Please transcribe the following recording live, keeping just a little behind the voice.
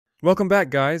Welcome back,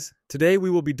 guys. Today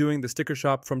we will be doing the sticker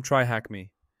shop from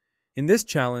TryHackMe. In this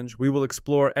challenge, we will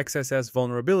explore XSS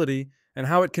Vulnerability and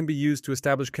how it can be used to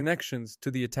establish connections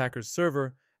to the attacker's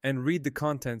server and read the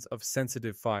contents of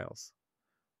sensitive files.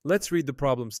 Let's read the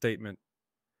problem statement.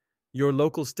 Your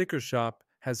local sticker shop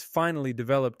has finally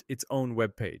developed its own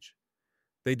web page.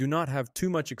 They do not have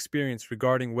too much experience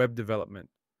regarding web development,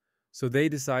 so they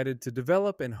decided to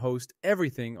develop and host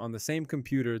everything on the same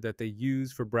computer that they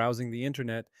use for browsing the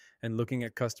internet and looking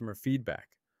at customer feedback.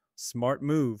 Smart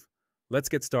move. Let's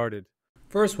get started.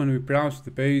 First, when we browse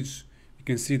the page, you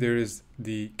can see there is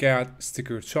the cat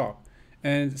sticker shop,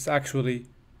 and it actually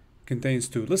contains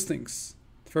two listings.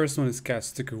 The first one is cat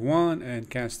sticker 1 and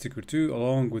cat sticker 2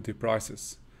 along with the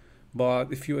prices.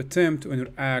 But if you attempt to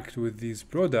interact with these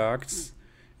products,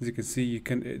 as you can see,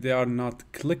 they are not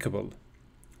clickable.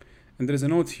 And there is a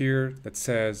note here that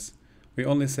says, we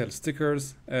only sell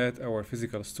stickers at our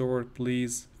physical store.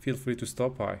 Please feel free to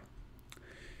stop by.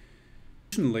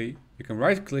 Additionally, you can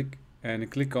right click and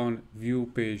click on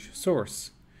view page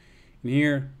source. And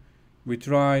here we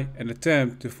try and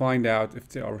attempt to find out if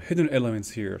there are hidden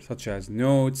elements here, such as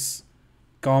notes,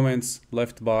 comments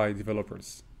left by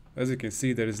developers. As you can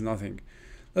see, there is nothing.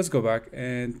 Let's go back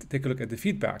and take a look at the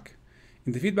feedback.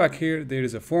 In the feedback here, there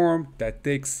is a form that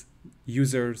takes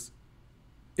users'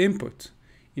 input.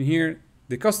 In here,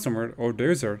 the customer or the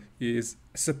user is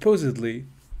supposedly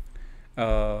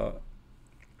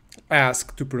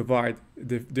asked to provide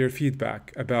their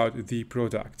feedback about the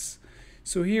products.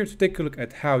 So here, to take a look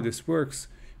at how this works,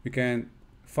 we can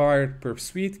fire Burp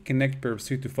Suite, connect Burp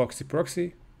Suite to Foxy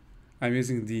Proxy. I'm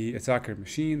using the attacker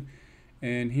machine,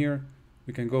 and here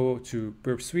we can go to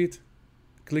Burp Suite,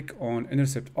 click on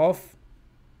intercept off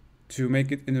to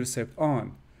make it intercept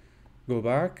on. Go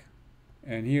back,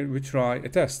 and here we try a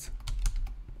test.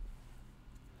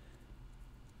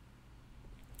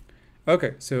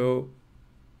 Okay, so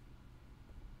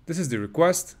this is the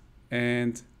request,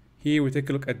 and here we take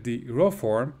a look at the raw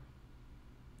form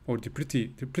or the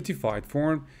prettified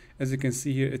form. As you can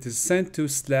see here, it is sent to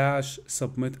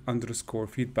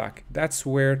 /submit_feedback. That's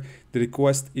where the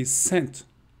request is sent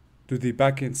to the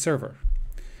backend server.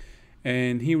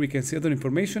 And here we can see other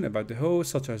information about the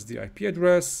host, such as the IP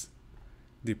address,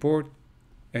 the port,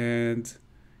 and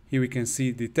here we can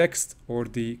see the text or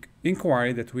the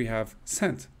inquiry that we have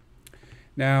sent.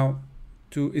 Now,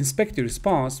 to inspect the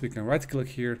response, we can right click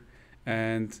here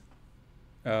and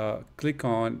click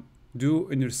on do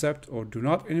intercept or do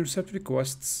not intercept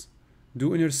requests,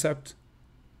 do intercept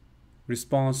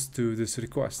response to this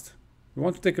request. We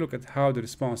want to take a look at how the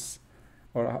response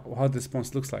or how the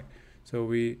response looks like. So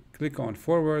we click on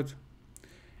forward,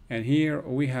 and here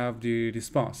we have the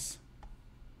response.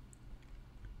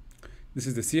 This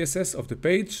is the CSS of the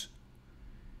page.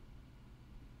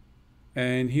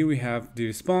 And here we have the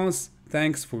response.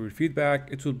 Thanks for your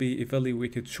feedback. It will be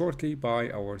evaluated shortly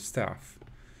by our staff.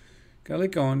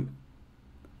 Click on,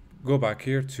 go back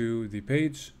here to the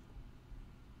page.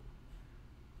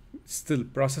 Still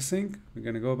processing. We're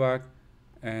going to go back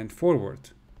and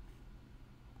forward.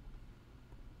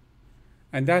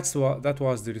 And that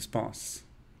was the response.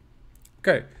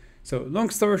 Okay, so long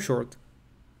story short,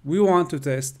 we want to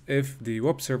test if the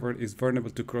web server is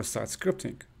vulnerable to cross-site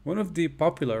scripting. One of the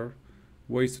popular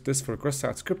ways to test for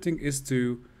cross-site scripting is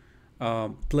to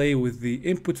play with the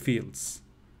input fields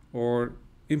or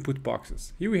input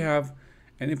boxes. Here we have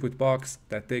an input box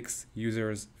that takes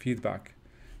users' feedback.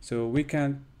 So we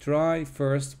can try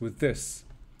first with this.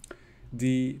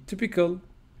 The typical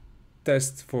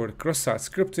test for cross-site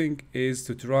scripting is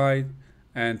to try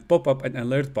and pop up an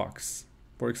alert box.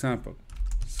 For example,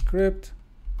 script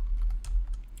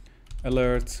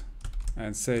alert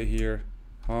and say here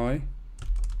hi.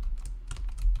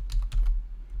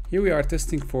 Here we are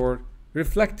testing for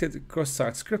reflected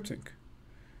cross-site scripting.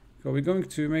 So we're going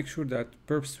to make sure that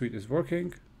Burp Suite is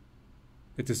working.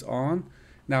 It is on.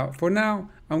 Now, for now,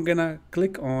 I'm gonna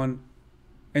click on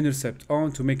intercept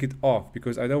on to make it off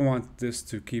because I don't want this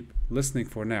to keep listening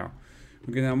for now.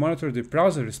 We're gonna monitor the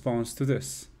browser response to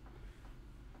this.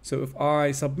 So if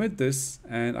I submit this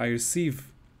and I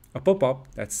receive a pop-up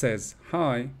that says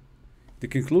hi, the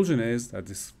conclusion is that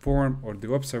this form or the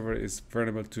web server is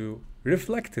vulnerable to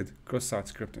reflected cross-site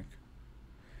scripting.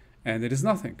 And it is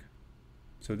nothing.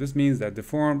 So this means that the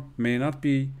form may not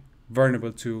be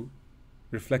vulnerable to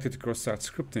reflected cross-site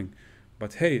scripting.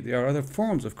 But hey, there are other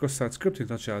forms of cross-site scripting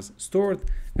such as stored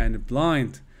and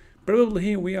blind. Probably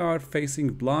here we are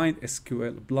facing blind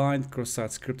SQL, blind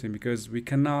cross-site scripting because we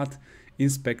cannot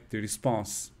inspect the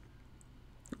response,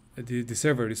 the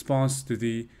server response to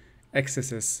the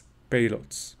XSS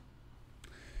payloads.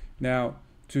 Now,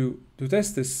 to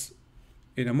test this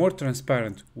in a more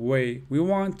transparent way, we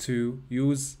want to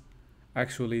use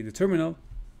actually the terminal.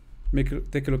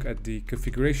 Take a look at the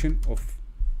configuration of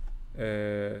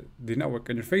the network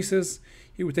interfaces.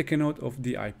 Here we take a note of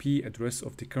the IP address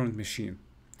of the current machine.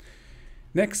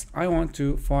 Next, I want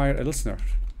to fire a listener.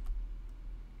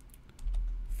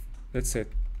 Let's say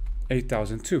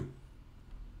 8002.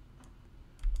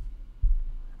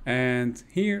 And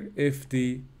here, if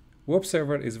the web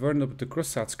server is vulnerable to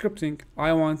cross-site scripting,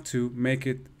 I want to make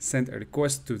it send a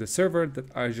request to the server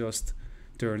that I just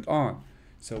turned on.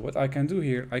 So what I can do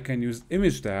here, I can use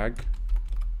image tag.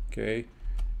 Okay,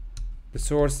 the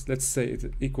source, let's say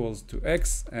it equals to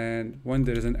X, and when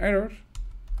there is an error,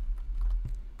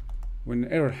 when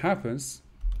an error happens,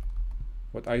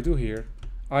 what I do here,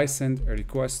 I send a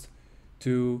request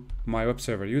to my web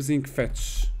server using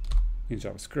fetch in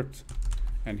JavaScript.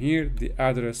 And here the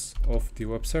address of the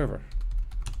web server.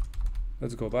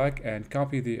 Let's go back and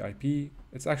copy the IP.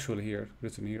 It's actually here,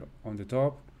 written here on the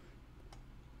top.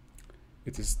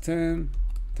 It is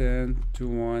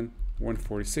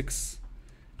 10.10.21.146.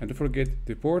 And don't forget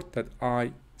the port that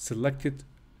I selected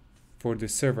for the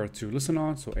server to listen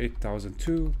on, so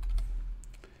 8002.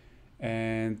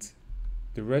 And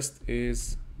the rest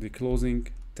is the closing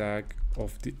tag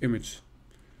of the image.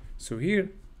 So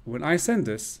here, when I send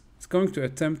this, it's going to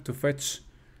attempt to fetch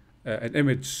an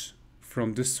image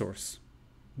from this source.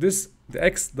 The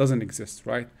X doesn't exist,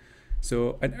 right?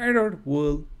 So an error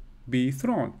will be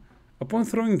thrown. Upon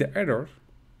throwing the error,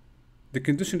 the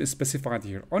condition is specified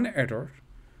here. On error,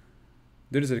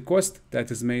 there is a request that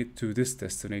is made to this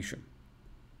destination.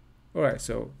 All right,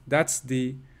 so that's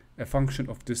the function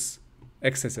of this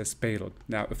XSS payload.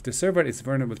 Now, if the server is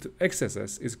vulnerable to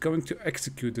XSS, it's going to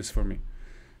execute this for me.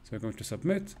 So I'm going to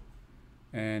submit.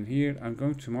 And here I'm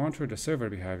going to monitor the server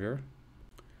behavior.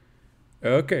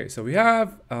 Okay, so we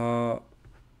have a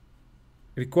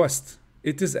request.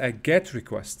 It is a GET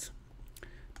request.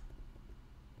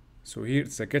 So here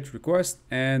it's a GET request,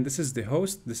 and this is the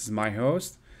host. This is my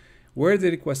host. Where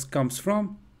the request comes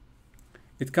from,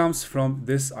 it comes from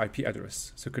this IP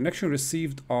address. So connection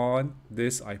received on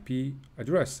this IP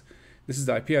address. This is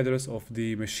the IP address of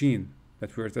the machine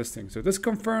that we're testing. So this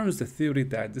confirms the theory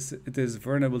that it is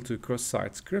vulnerable to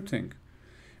cross-site scripting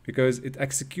because it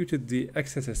executed the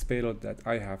XSS payload that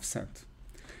I have sent.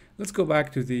 Let's go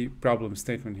back to the problem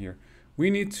statement here. We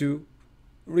need to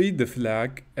read the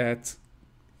flag at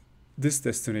this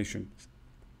destination.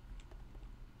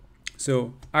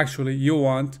 So actually you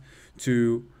want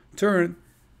to turn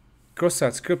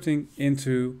cross-site scripting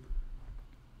into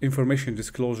information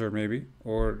disclosure maybe,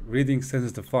 or reading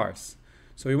sensitive files.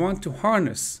 So we want to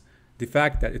harness the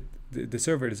fact that the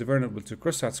server is vulnerable to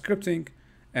cross-site scripting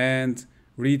and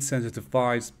read sensitive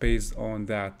files based on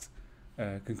that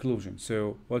conclusion.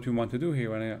 So what we want to do here,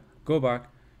 when I go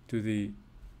back to the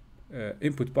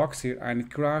input box here and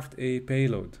craft a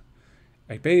payload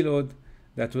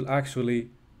that will actually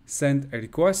send a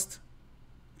request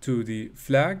to the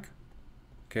flag,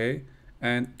 okay,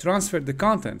 and transfer the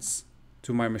contents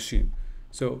to my machine.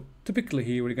 So typically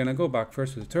here we're gonna go back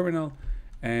first to the terminal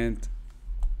and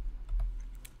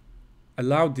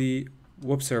allow the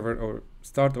web server, or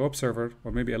start a web server,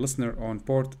 or maybe a listener on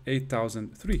port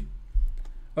 8003.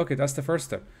 Okay, that's the first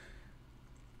step.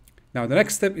 Now the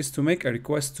next step is to make a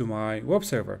request to my web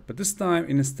server, but this time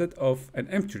instead of an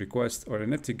empty request or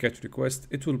an empty GET request,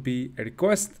 it will be a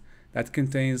request that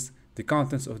contains the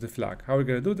contents of the flag. How are we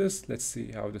going to do this? Let's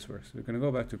see how this works. We're going to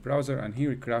go back to browser, and here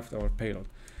we craft our payload.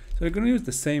 So we're going to use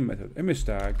the same method, image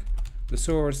tag. The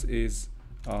source is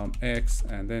X,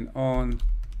 and then on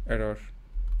error,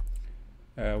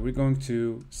 we're going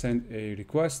to send a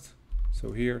request.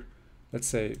 So here, let's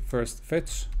say first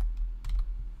fetch.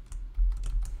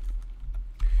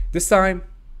 This time,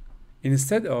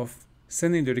 instead of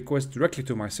sending the request directly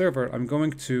to my server, I'm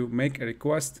going to make a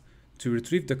request to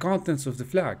retrieve the contents of the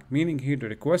flag, meaning here the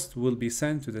request will be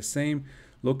sent to the same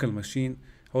local machine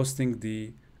hosting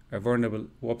the vulnerable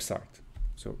website.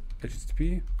 So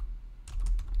http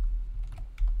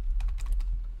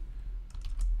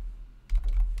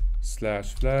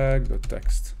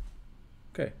 /flag.txt.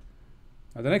 Okay.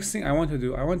 Now the next thing I want to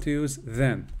do, I want to use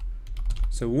then.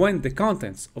 So when the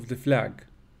contents of the flag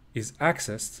is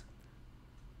accessed,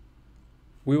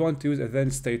 we want to use a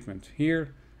then statement.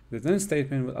 Here, the then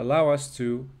statement will allow us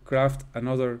to craft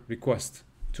another request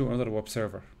to another web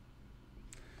server.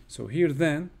 So here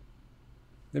then,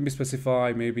 let me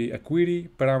specify maybe a query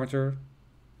parameter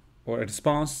or a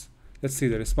response. Let's see,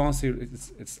 the response here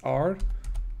it's R,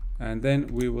 and then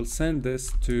we will send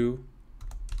this to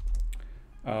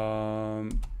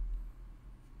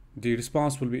the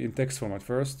response will be in text format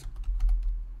first.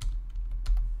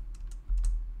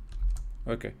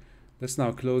 Okay, let's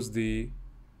now close the,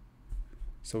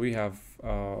 so we have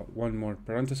one more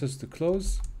parenthesis to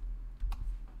close.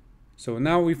 So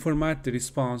now we format the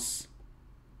response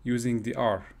using the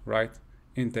R, right,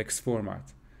 in text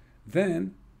format.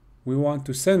 Then we want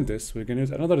to send this, we're going to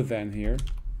use another then here.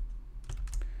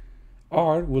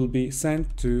 R will be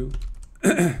sent to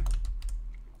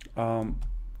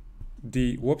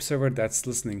the web server that's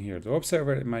listening here. The web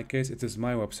server, in my case, it is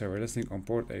my web server listening on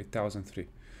port 8003.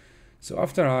 So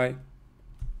after I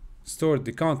stored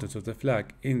the contents of the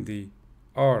flag in the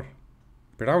R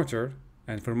parameter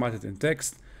and format it in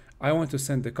text, I want to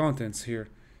send the contents here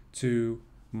to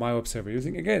my web server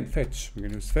using, again, fetch. We're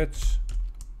going to use fetch.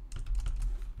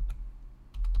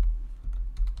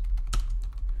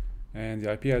 And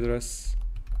the IP address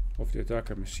of the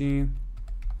attacker machine,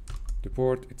 the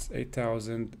port, it's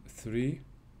 8003.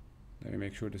 Let me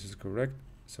make sure this is correct.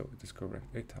 So it is correct,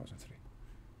 8003.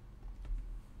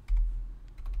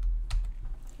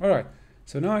 Alright,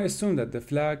 so now I assume that the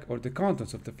flag or the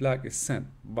contents of the flag is sent,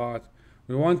 but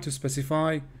we want to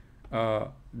specify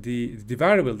the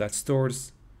variable that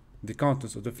stores the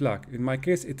contents of the flag. In my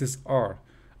case, it is R.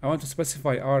 I want to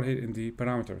specify R here in the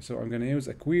parameter, so I'm going to use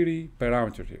a query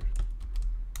parameter here.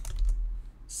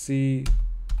 C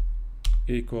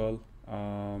equal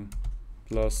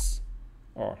plus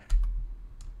R.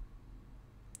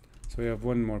 So we have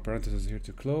one more parenthesis here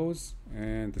to close,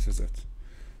 and this is it.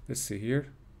 Let's see here.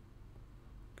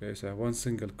 Okay, so I have one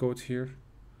single quote here,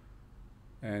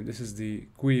 and this is the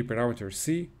query parameter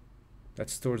C that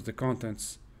stores the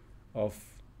contents of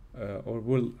or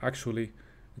will actually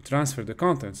transfer the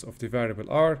contents of the variable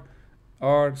R.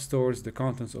 R stores the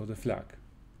contents of the flag.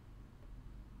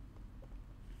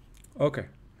 Okay,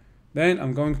 then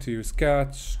I'm going to use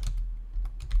catch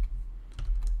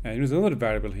and use another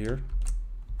variable here.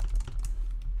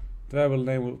 The variable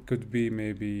name could be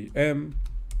maybe M,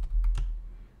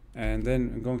 and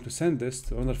then I'm going to send this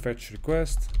to another fetch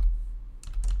request.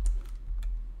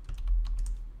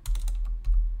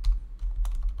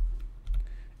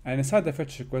 And inside the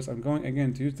fetch request, I'm going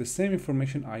again to use the same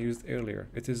information I used earlier.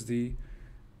 It is the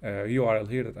URL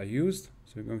here that I used.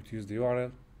 So we're going to use the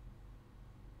URL.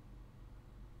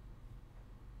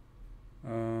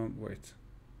 Wait.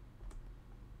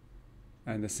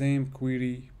 And the same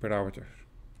query parameter.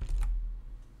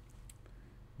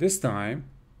 This time,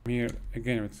 here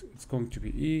again, it's going to be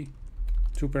E,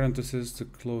 two parentheses to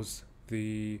close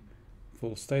the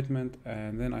full statement,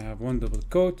 and then I have one double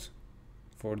quote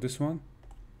for this one,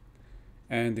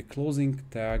 and the closing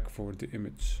tag for the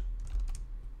image.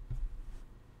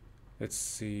 Let's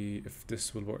see if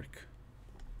this will work.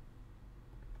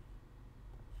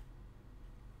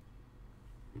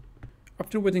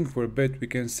 After waiting for a bit, we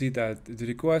can see that the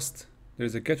request,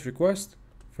 there's a GET request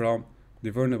from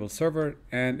the vulnerable server,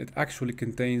 and it actually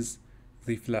contains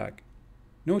the flag.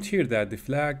 Note here that the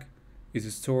flag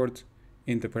is stored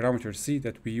in the parameter C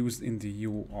that we used in the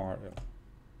URL.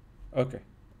 Okay.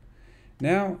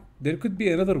 Now, there could be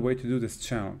another way to do this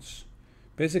challenge.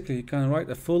 Basically, you can write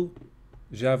a full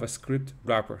JavaScript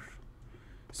wrapper.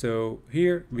 So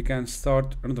here we can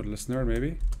start another listener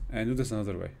maybe and do this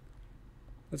another way.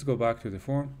 Let's go back to the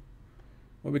form.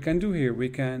 What we can do here, we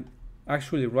can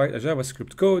actually write a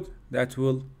JavaScript code that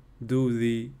will do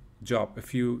the job.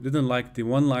 If you didn't like the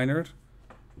one-liner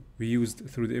we used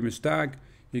through the image tag,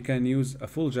 you can use a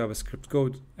full JavaScript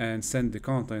code and send the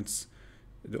contents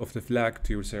of the flag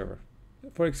to your server.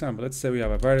 For example, let's say we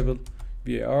have a variable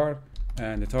var,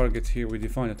 and the target here, we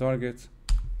define a target.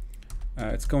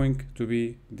 It's going to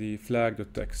be the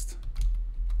flag.text.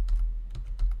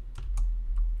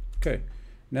 Okay,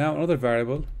 now another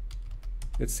variable,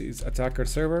 let's see, it's attacker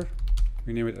server.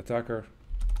 We name it attacker,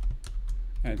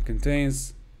 and it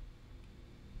contains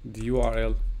the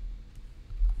URL.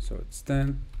 So it's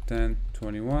 10, 10,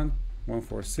 21,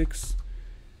 146,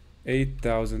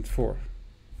 8004.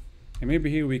 And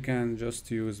maybe here we can just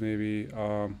use maybe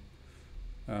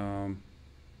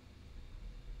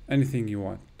anything you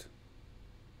want.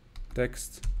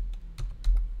 Text.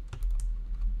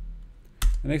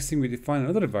 The next thing, we define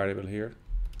another variable here.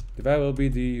 The variable will be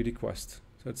the request.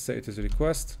 So let's say it is a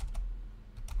request,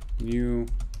 new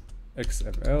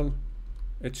XML,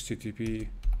 HTTP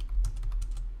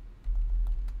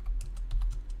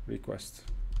request.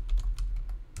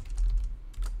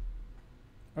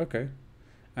 Okay.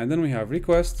 And then we have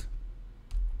request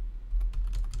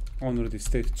under the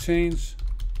state change.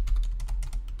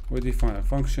 We define a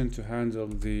function to handle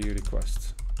the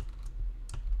request.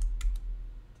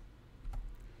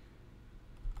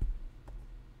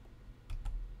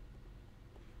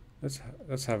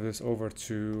 let's have this over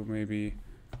to maybe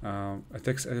a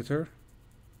text editor.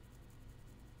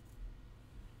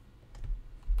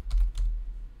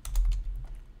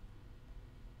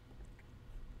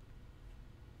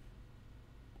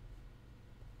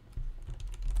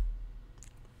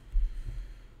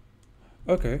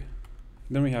 Okay,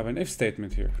 then we have an if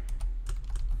statement here.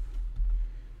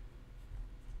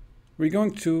 We're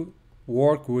going to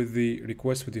work with the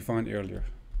request we defined earlier.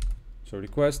 So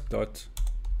request dot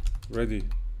ready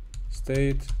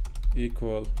state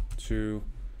equal to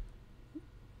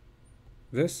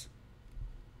this.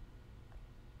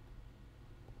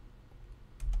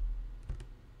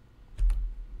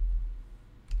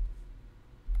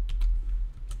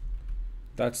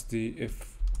 That's the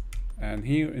if. And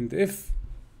here in the if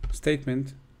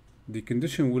statement, the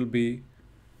condition will be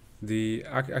the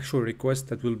actual request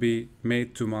that will be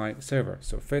made to my server.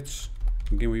 So fetch,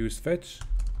 again we use fetch,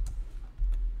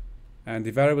 and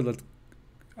the variable that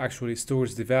actually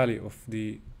stores the value of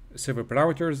the server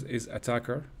parameters is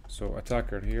attacker. So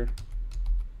attacker here.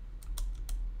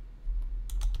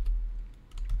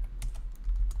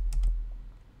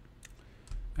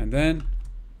 And then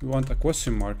we want a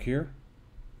question mark here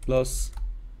plus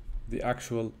the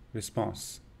actual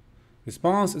response.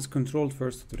 Response is controlled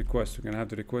first to the request. We're gonna have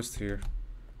the request here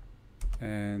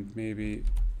and maybe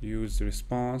use the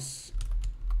response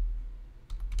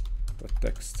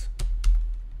text.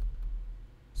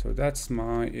 So that's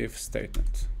my if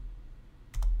statement.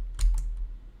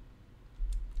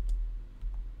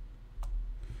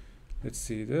 Let's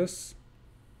see this.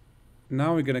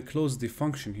 Now we're gonna close the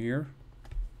function here.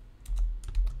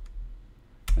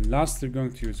 And last, we're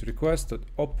going to use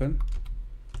request.open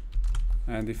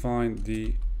and define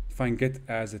get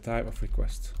as a type of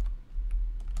request.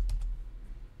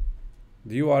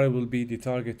 The URL will be the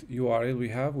target URL we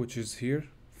have, which is here,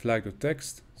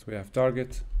 flag.text. So we have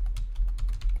target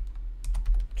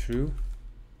true,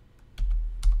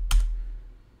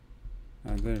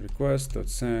 and then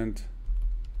request.send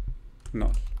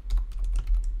null.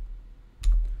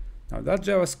 Now that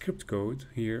JavaScript code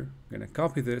here, I'm gonna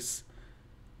copy this.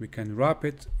 We can wrap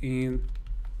it inside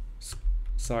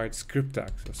script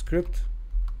tag. So script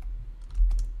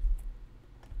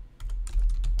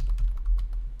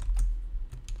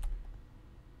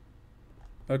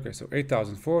okay, so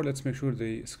 8004. Let's make sure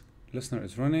the listener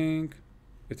is running.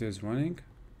 It is running.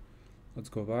 Let's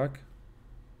go back.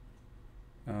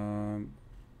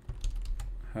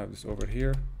 Have this over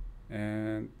here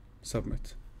and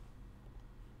submit.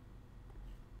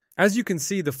 As you can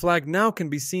see, the flag now can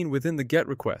be seen within the GET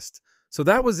request. So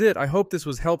that was it. I hope this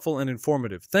was helpful and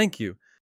informative. Thank you.